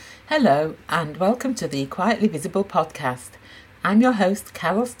Hello and welcome to the Quietly Visible podcast. I'm your host,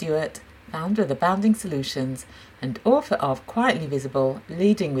 Carol Stewart, founder of Abounding Solutions and author of Quietly Visible,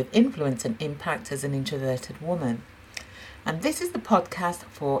 Leading with Influence and Impact as an Introverted Woman. And this is the podcast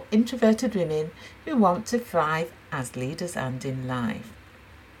for introverted women who want to thrive as leaders and in life.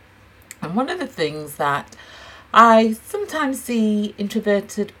 And one of the things that I sometimes see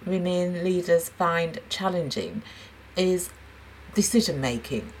introverted women leaders find challenging is decision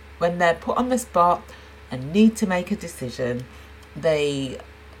making. When they're put on the spot and need to make a decision, they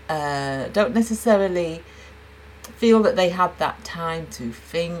don't necessarily feel that they have that time to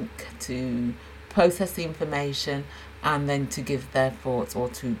think, to process the information, and then to give their thoughts or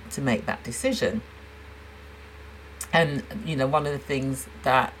to make that decision. And, one of the things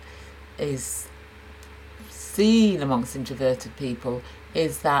that is seen amongst introverted people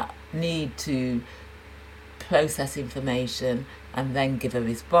is that need to process information and then give a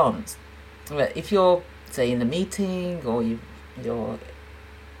response. If you're, say, in a meeting or you've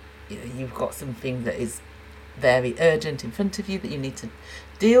got something that is very urgent in front of you that you need to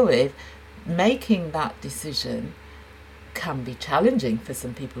deal with, making that decision can be challenging for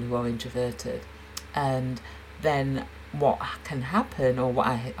some people who are introverted. And then what can happen, or what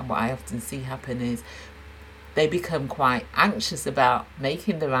I often see happen, is they become quite anxious about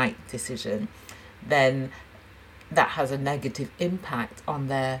making the right decision. Then that has a negative impact on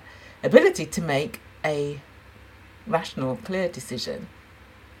their ability to make a rational, clear decision.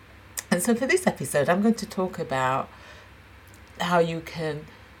 And so for this episode, I'm going to talk about how you can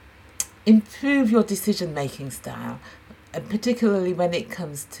improve your decision-making style, and particularly when it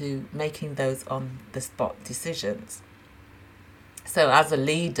comes to making those on-the-spot decisions. So as a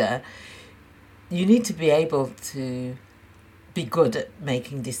leader, you need to be able to be good at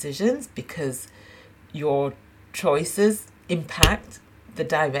making decisions, because your choices impact the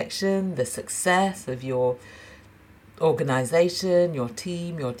direction, the success of your organisation, your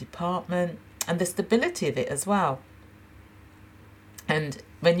team, your department, and the stability of it as well. And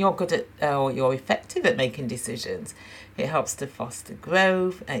when you're good at, or you're effective at making decisions, it helps to foster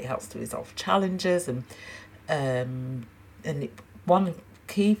growth, it helps to resolve challenges, one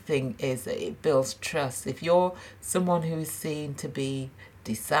key thing is that it builds trust. If you're someone who is seen to be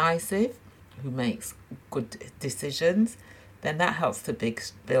decisive, who makes good decisions, then that helps to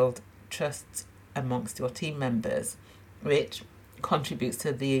build trust amongst your team members, which contributes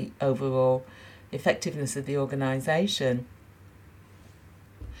to the overall effectiveness of the organisation.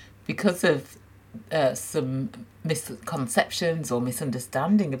 Because of some misconceptions or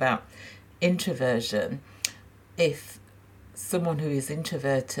misunderstanding about introversion, if someone who is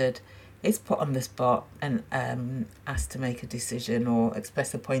introverted is put on the spot and asked to make a decision or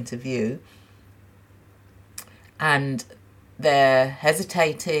express a point of view, and they're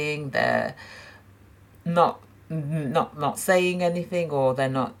hesitating, they're not saying anything, or they're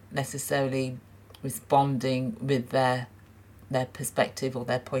not necessarily responding with their perspective or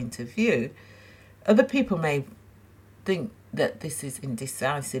their point of view, other people may think that this is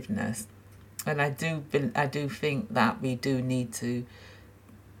indecisiveness. And I do think that we do need to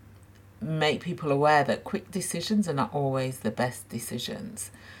make people aware that quick decisions are not always the best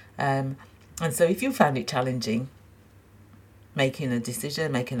decisions. And so if you find it challenging making a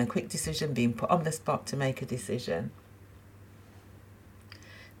quick decision, being put on the spot to make a decision,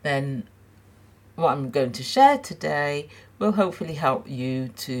 then what I'm going to share today will hopefully help you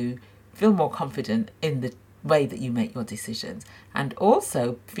to feel more confident in the way that you make your decisions, and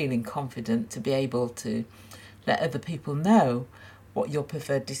also feeling confident to be able to let other people know what your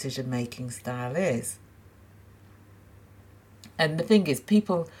preferred decision-making style is. And the thing is,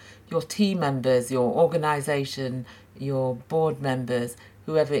 people, your team members, your organisation, your board members,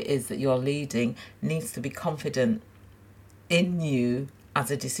 whoever it is that you're leading, needs to be confident in you as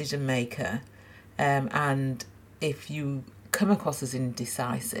a decision maker. And if you come across as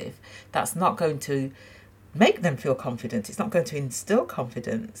indecisive, that's not going to make them feel confident. It's not going to instill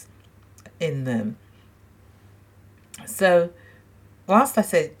confidence in them. So whilst I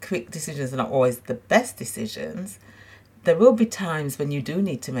say quick decisions are not always the best decisions, there will be times when you do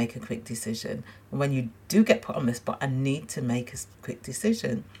need to make a quick decision, and when you do get put on the spot and need to make a quick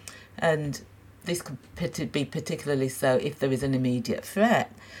decision. And this could be particularly so if there is an immediate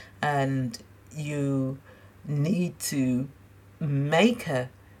threat and you need to make a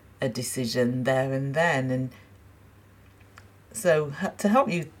decision there and then. And so to help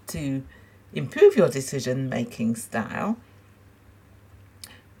you to improve your decision-making style,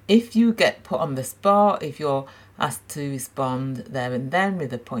 if you get put on the spot, if you're asked to respond there and then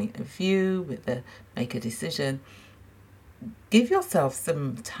with a point of view, make a decision, give yourself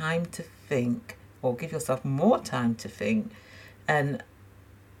some time to think, or give yourself more time to think,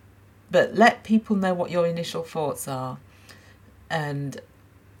 but let people know what your initial thoughts are. And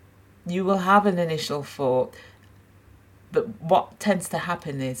you will have an initial thought, but what tends to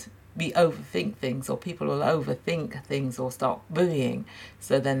happen is we overthink things, or people will overthink things or start worrying.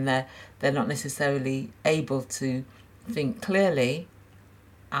 So then they're not necessarily able to think clearly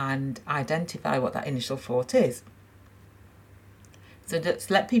and identify what that initial thought is. So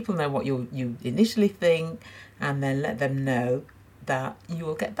just let people know what you initially think, and then let them know that you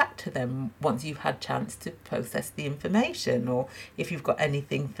will get back to them once you've had chance to process the information, or if you've got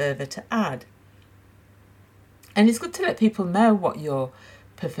anything further to add. And it's good to let people know what your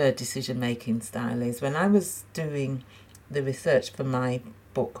preferred decision-making style is. When I was doing the research for my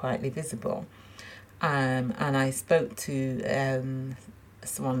book, Quietly Visible, and I spoke to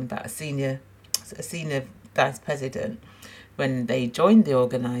someone about a senior vice president, when they joined the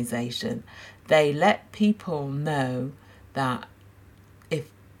organisation, they let people know that if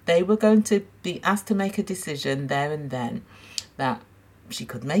they were going to be asked to make a decision there and then, that she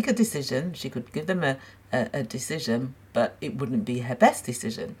could make a decision, she could give them a decision, but it wouldn't be her best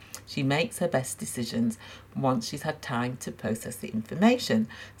decision. She makes her best decisions once she's had time to process the information.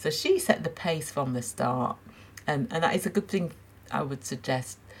 So she set the pace from the start, and that is a good thing. I would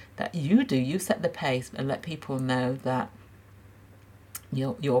suggest that you do. You set the pace and let people know that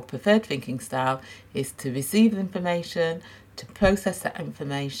your preferred thinking style is to receive information, to process that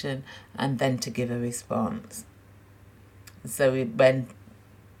information, and then to give a response. So when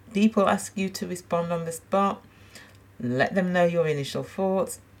people ask you to respond on the spot, let them know your initial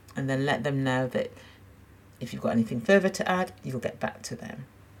thoughts, and then let them know that if you've got anything further to add, you'll get back to them.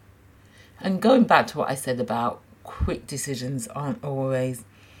 And going back to what I said about quick decisions aren't always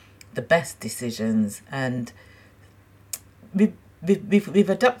the best decisions, and we've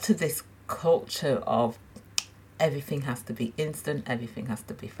adopted this culture of everything has to be instant, everything has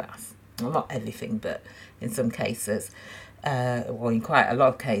to be fast. Well, not everything, but in some cases, or in quite a lot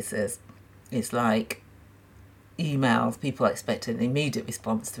of cases, it's like emails. People expect an immediate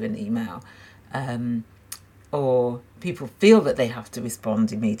response to an email, or people feel that they have to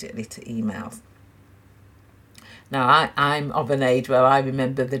respond immediately to emails. Now, I'm of an age where I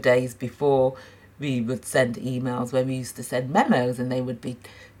remember the days before we would send emails, when we used to send memos, and they would be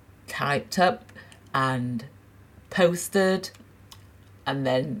typed up and posted, and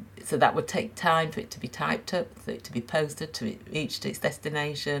then so that would take time for it to be typed up, for it to be posted, to reach its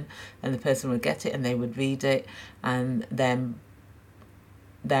destination, and the person would get it and they would read it, and then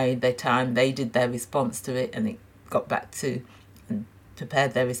they did their response to it, and it got back to and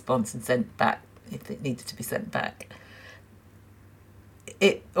prepared their response and sent back if it needed to be sent back.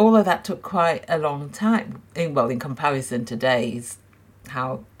 All of that took quite a long time. In comparison to today's,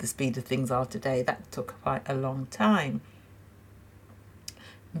 how the speed of things are today, that took quite a long time.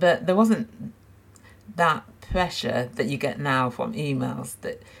 But there wasn't that pressure that you get now from emails,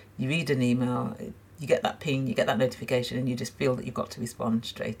 that you read an email, you get that ping, you get that notification, and you just feel that you've got to respond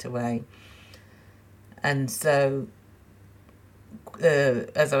straight away. And so,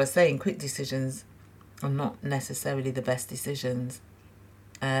 as I was saying, quick decisions are not necessarily the best decisions.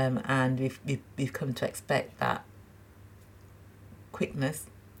 And we've come to expect that quickness,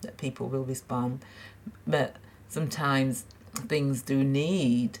 that people will respond, but sometimes things do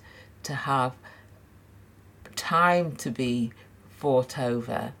need to have time to be thought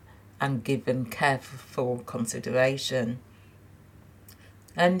over and given careful consideration.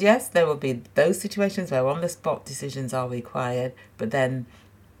 And yes, there will be those situations where on-the-spot decisions are required, but then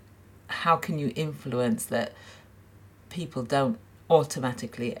how can you influence that people don't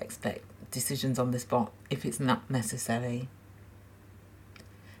automatically expect decisions on the spot if it's not necessary?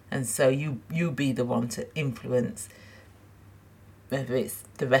 And so you be the one to influence, whether it's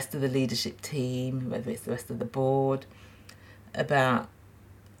the rest of the leadership team, whether it's the rest of the board, about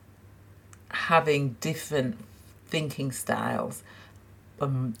having different thinking styles,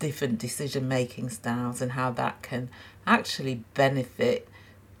 different decision-making styles, and how that can actually benefit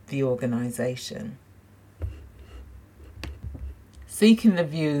the organisation. Seeking the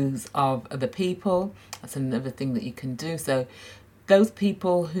views of other people, that's another thing that you can do. So those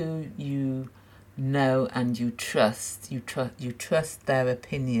people who you know and you trust their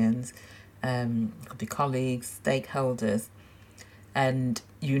opinions, could be colleagues, stakeholders, and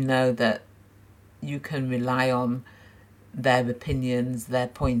you know that you can rely on their opinions, their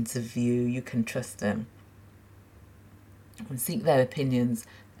points of view, you can trust them. And seek their opinions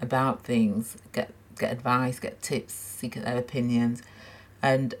about things, get advice, get tips, seek their opinions.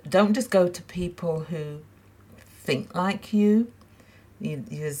 And don't just go to people who think like you.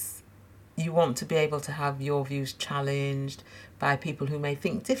 You want to be able to have your views challenged by people who may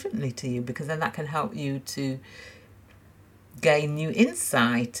think differently to you, because then that can help you to gain new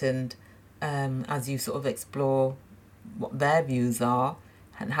insight, and as you sort of explore what their views are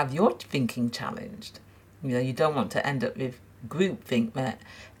and have your thinking challenged. You don't want to end up with groupthink where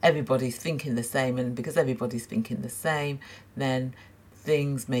everybody's thinking the same, and because everybody's thinking the same, then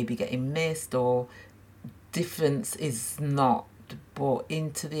things may be getting missed, or difference is not brought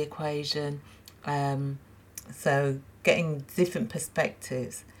into the equation. So getting different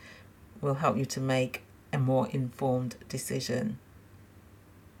perspectives will help you to make a more informed decision.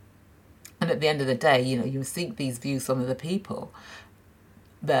 And at the end of the day, you seek these views from other people,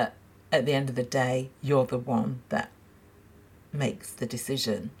 but at the end of the day, you're the one that makes the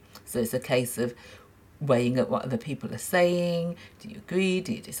decision. So it's a case of weighing up what other people are saying. Do you agree?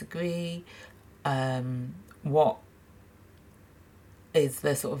 Do you disagree? What is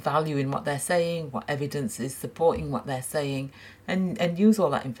the sort of value in what they're saying? What evidence is supporting what they're saying? And use all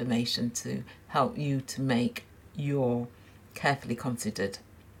that information to help you to make your carefully considered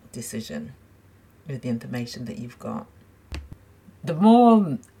decision with the information that you've got. The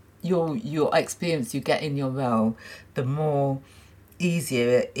more your experience you get in your role, the more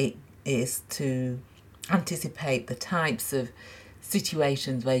easier it is to anticipate the types of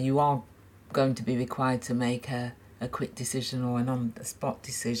situations where you are going to be required to make a quick decision or an on-the-spot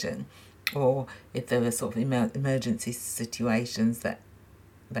decision, or if there are sort of emergency situations that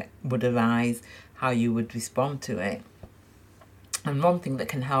would arise, how you would respond to it. And one thing that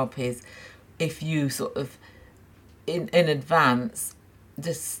can help is if you sort of in advance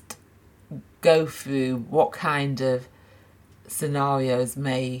just go through what kind of scenarios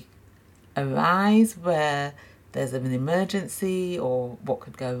may arise where there's an emergency, or what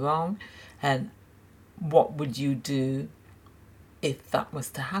could go wrong, and what would you do if that was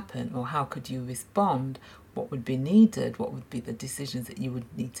to happen, or how could you respond, what would be needed, what would be the decisions that you would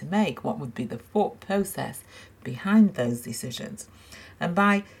need to make, what would be the thought process behind those decisions. And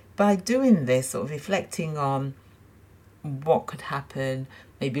by doing this, sort of reflecting on what could happen,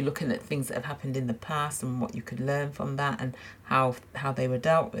 maybe looking at things that have happened in the past and what you could learn from that and how they were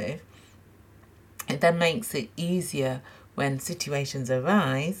dealt with, it then makes it easier when situations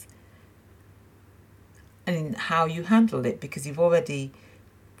arise and how you handle it, because you've already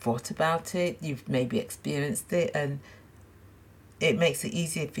thought about it, you've maybe experienced it, and it makes it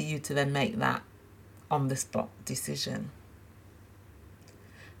easier for you to then make that on-the-spot decision.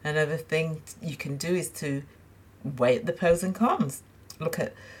 Another thing you can do is to weigh up the pros and cons. Look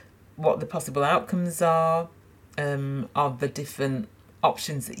at what the possible outcomes are of the different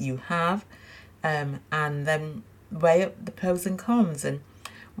options that you have, and then weigh up the pros and cons. And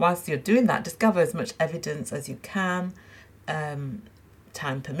whilst you're doing that, just gather as much evidence as you can,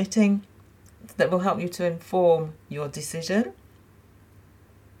 time permitting, that will help you to inform your decision.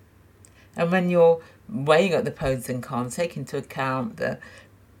 And when you're weighing up the pros and cons, take into account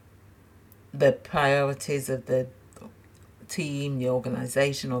the priorities of the team, the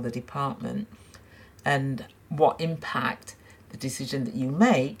organisation or the department, and what impact the decision that you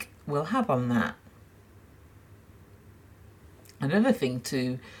make will have on that. Another thing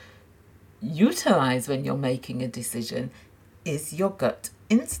to utilise when you're making a decision is your gut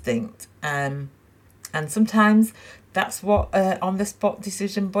instinct. And sometimes that's what on-the-spot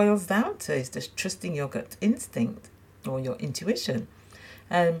decision boils down to, is just trusting your gut instinct or your intuition.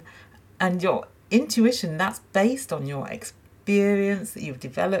 And your intuition, that's based on your experience that you've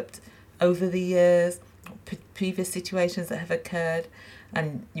developed over the years, previous situations that have occurred,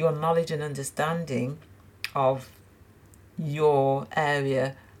 and your knowledge and understanding of your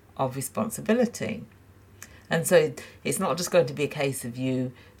area of responsibility. And so it's not just going to be a case of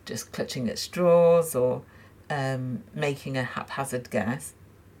you just clutching at straws or making a haphazard guess.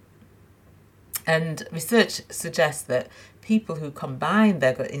 And research suggests that people who combine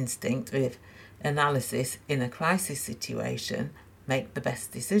their gut instinct with analysis in a crisis situation make the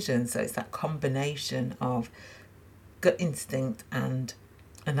best decisions. So it's that combination of gut instinct and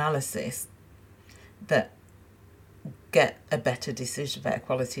analysis that get a better decision, better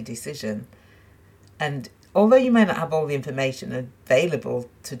quality decision. And although you may not have all the information available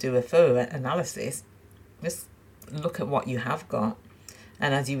to do a thorough analysis, just look at what you have got.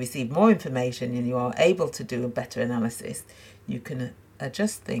 And as you receive more information and you are able to do a better analysis, you can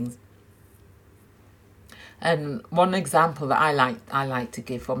adjust things. And one example that I like to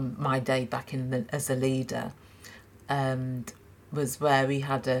give from my day back as a leader was where we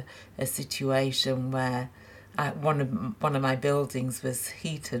had a situation where one of my buildings was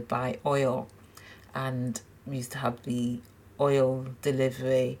heated by oil, and we used to have the oil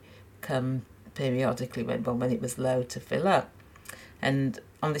delivery come periodically when it was low to fill up. And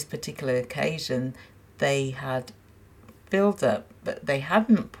on this particular occasion, they had filled up, but they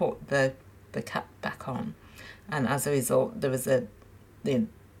hadn't put the cap back on, and as a result, there was the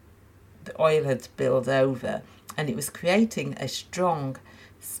oil had spilled over, and it was creating a strong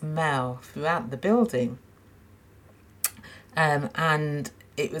smell throughout the building. And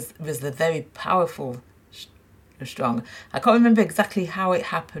it was a very powerful, strong. I can't remember exactly how it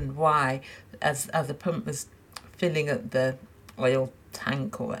happened. Why, as the pump was filling up the oil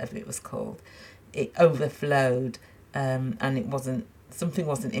tank or whatever it was called, it overflowed, and something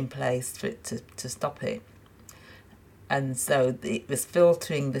wasn't in place for it to stop it. And so it was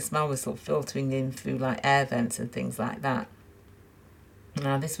filtering, the smell was sort of filtering in through like air vents and things like that.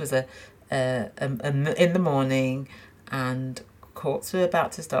 Now this was in the morning, and courts were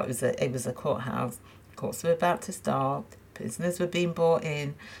about to start. It was a courthouse. Courts were about to start. Prisoners were being brought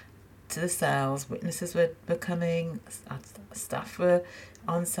in to the cells. Witnesses were coming. Staff were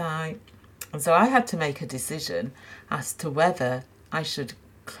on site. And so I had to make a decision as to whether I should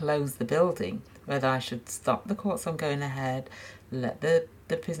close the building, whether I should stop the courts from going ahead, let the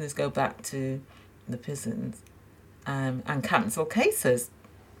prisoners go back to the prisons, and cancel cases.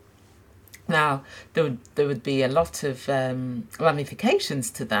 Now, there would be a lot of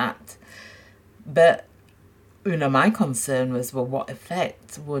ramifications to that, but my concern was, well, what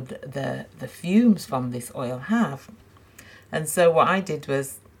effect would the fumes from this oil have? And so what I did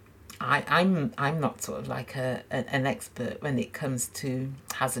was, I'm not sort of like an expert when it comes to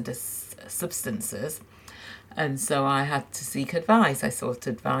hazardous substances, and so I had to seek advice. I sought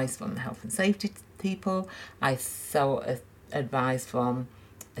advice from the health and safety people. I sought advice from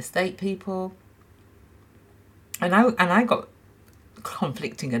estate people, and I got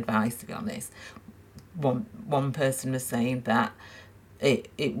conflicting advice, to be honest. One person was saying that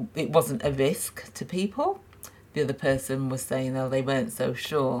it wasn't a risk to people. The other person was saying, oh, they weren't so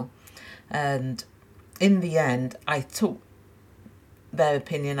sure. And in the end, I took their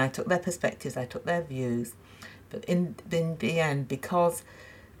opinion, I took their perspectives, I took their views. But in the end, because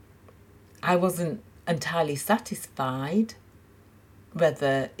I wasn't entirely satisfied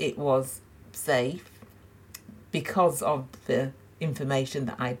whether it was safe, because of the information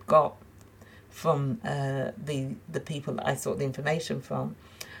that I'd got from the people that I sought the information from,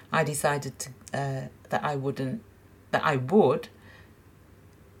 I decided that I would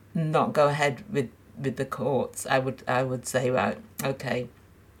not go ahead with the courts. I would say, right, okay,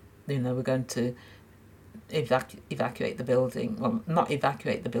 we're going to evacuate the building. Well, not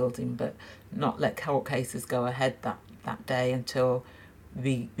evacuate the building, but not let court cases go ahead that day until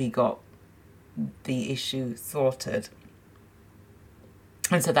we got the issue sorted.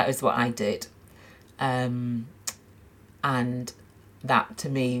 And so that is what I did. And that, to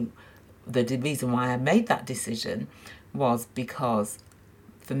me, the reason why I made that decision was because,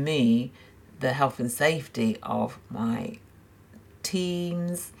 for me, the health and safety of my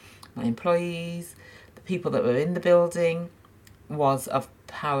teams, my employees, the people that were in the building was of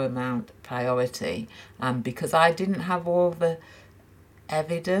paramount priority. And because I didn't have all the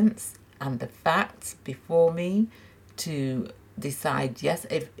evidence and the facts before me to decide, yes,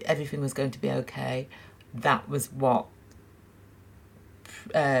 if everything was going to be okay, that was what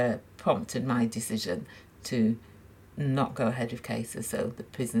prompted my decision to not go ahead with cases. So the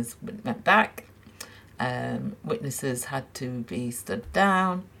prisoners went back, witnesses had to be stood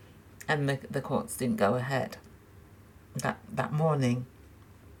down, and the courts didn't go ahead that morning.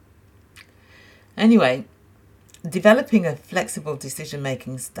 Anyway, developing a flexible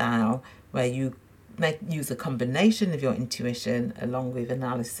decision-making style where you use a combination of your intuition along with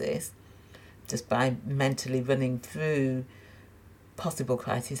analysis, just by mentally running through possible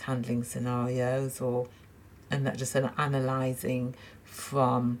crisis handling scenarios, and not just analysing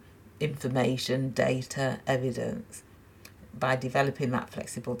from information, data, evidence. By developing that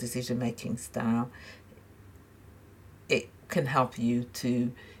flexible decision-making style, it can help you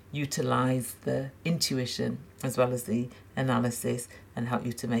to utilise the intuition as well as the analysis and help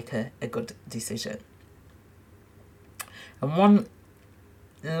you to make a good decision. And one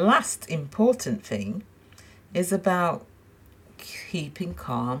last important thing is about keeping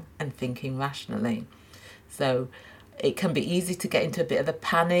calm and thinking rationally. So it can be easy to get into a bit of a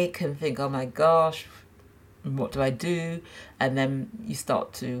panic and think, oh my gosh, what do I do? And then you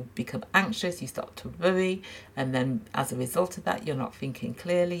start to become anxious, you start to worry, and then as a result of that, you're not thinking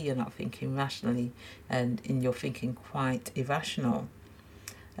clearly, you're not thinking rationally, and you're thinking quite irrational.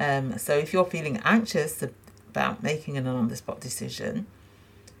 So if you're feeling anxious about making an on-the-spot decision,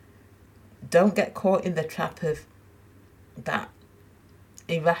 don't get caught in the trap of that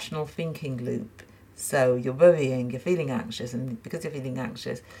irrational thinking loop. So you're worrying, you're feeling anxious, and because you're feeling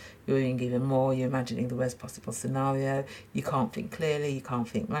anxious, you're worrying even more, you're imagining the worst possible scenario, you can't think clearly, you can't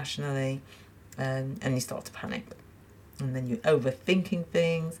think rationally, and you start to panic. And then you're overthinking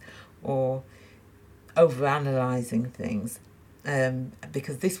things or overanalyzing things,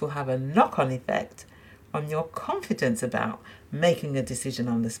 because this will have a knock-on effect on your confidence about making a decision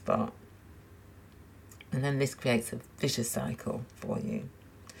on the spot. And then this creates a vicious cycle for you.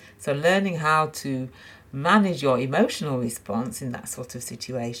 So learning how to manage your emotional response in that sort of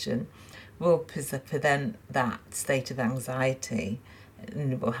situation will prevent that state of anxiety,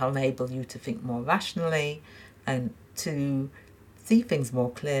 and it will enable you to think more rationally and to see things more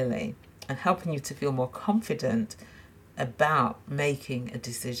clearly, and helping you to feel more confident about making a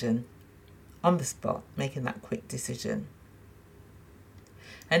decision on the spot, making that quick decision.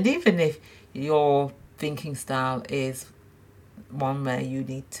 And even if your thinking style is one where you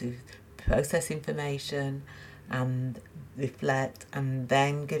need to process information and reflect and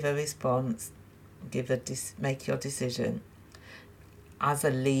then give a response, make your decision. As a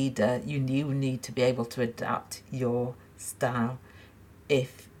leader, you need to be able to adapt your style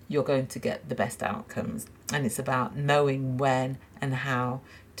if you're going to get the best outcomes. And it's about knowing when and how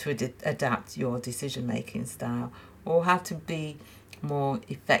to adapt your decision-making style, or how to be more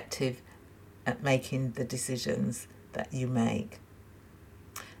effective at making the decisions that you make.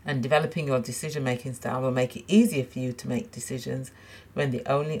 And developing your decision-making style will make it easier for you to make decisions when the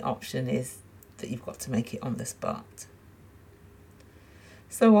only option is that you've got to make it on the spot.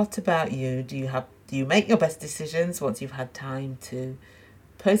 So what about you? Do you make your best decisions once you've had time to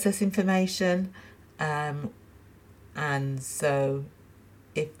process information? And so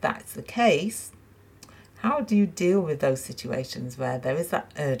if that's the case, how do you deal with those situations where there is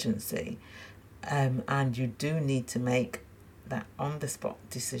that urgency, and you do need to make that on-the-spot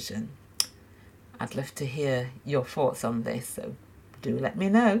decision? I'd love to hear your thoughts on this, so do let me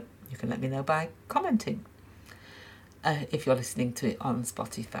know. You can let me know by commenting if you're listening to it on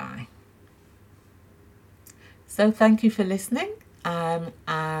Spotify. So thank you for listening,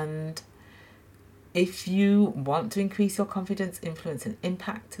 and if you want to increase your confidence, influence and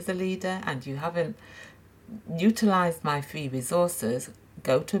impact as a leader, and you haven't utilised my free resources,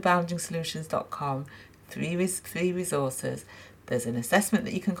 go to aboundingsolutions.com, free resources. There's an assessment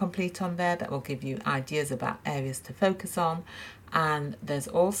that you can complete on there that will give you ideas about areas to focus on, and there's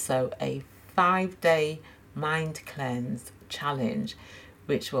also a 5-day mind cleanse challenge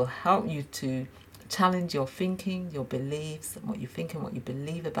which will help you to challenge your thinking, your beliefs, what you think and what you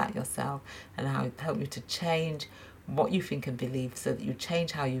believe about yourself, and how it help you to change what you think and believe so that you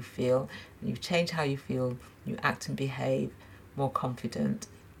change how you feel. And you change how you feel, you act and behave more confident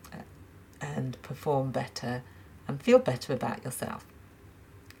and perform better and feel better about yourself.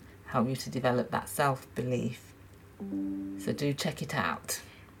 Help you to develop that self-belief. So do check it out.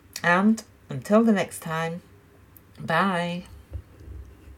 And until the next time, bye.